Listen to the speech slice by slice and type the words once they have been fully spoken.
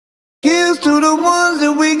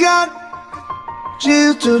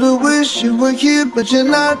Cheers to the wish you were here but you're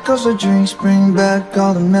not, 'cause the drinks bring back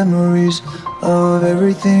all the memories of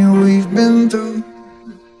everything we've been through.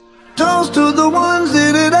 Toast to the ones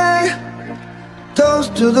here today.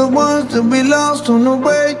 Toast to the ones that we lost on the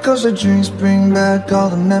way, 'cause the drinks bring back all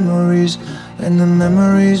the memories, and the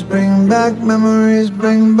memories bring back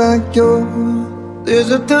your.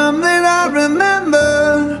 There's a time that I remember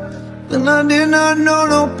when I did not know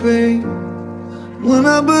no pain, when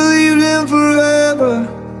I believed in forever,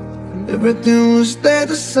 everything would stay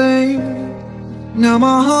the same. Now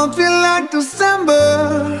my heart feel like December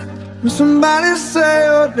when somebody say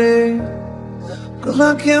your name, 'cause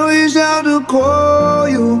I can't reach out to call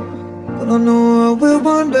you, but I know I will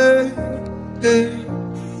one day,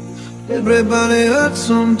 yeah. Everybody hurts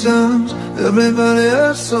sometimes, everybody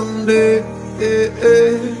hurts someday, yeah,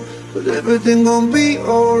 yeah. But everything gon' be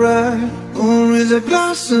alright. Gonna raise a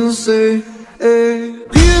glass and say, hey.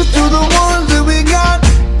 Here's to the ones that we got.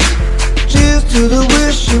 Cheers to the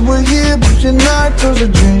wish you were here but you're not, 'cause the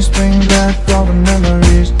drinks bring back all the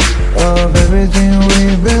memories of everything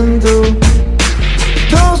we've been through.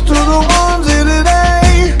 Toast to the ones here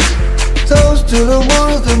today. Toast to the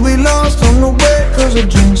ones that we lost on the way, 'cause the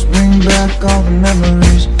drinks bring back all the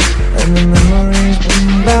memories, and the memories bring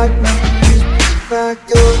back your.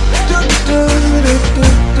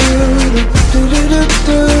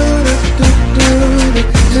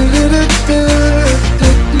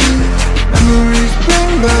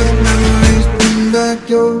 Memories bring back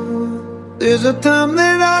your. There's a time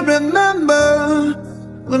that I remember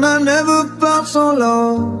when I never felt so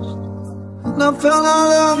lost, and I felt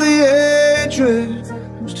all of the hatred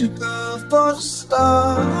was too powerful to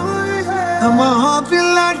stop. And my heart feel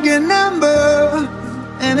like an ember,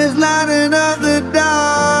 and it's lighting up the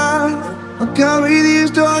dark. I'll carry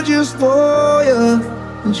these torches for you,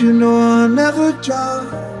 and you know I'll never drop,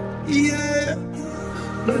 yeah.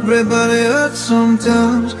 Everybody hurts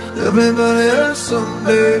sometimes, everybody hurts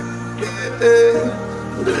someday, yeah.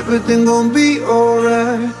 But everything gon' be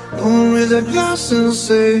alright. Gonna raise a glass and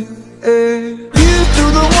say, hey. Here's to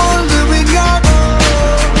the ones that we got.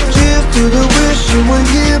 Cheers to the wish you were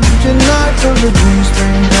here but you're not, 'cause the dreams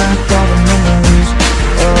bring back all the memories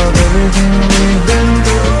of everything we've been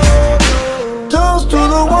through. Toast to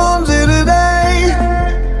the ones here today.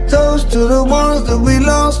 Toast to the ones that we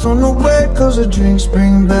lost on the way, 'cause the drinks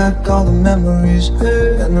bring back all the memories,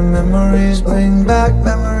 and the memories bring back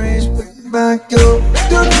your. Memories bring back your.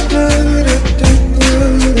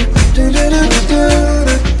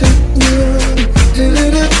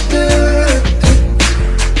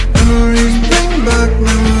 Memories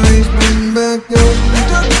bring back your.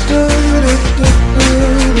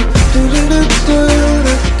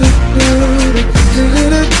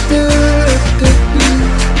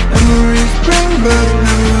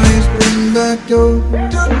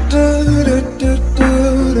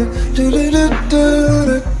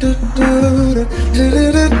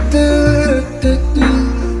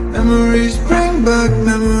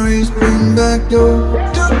 Memories bring back your.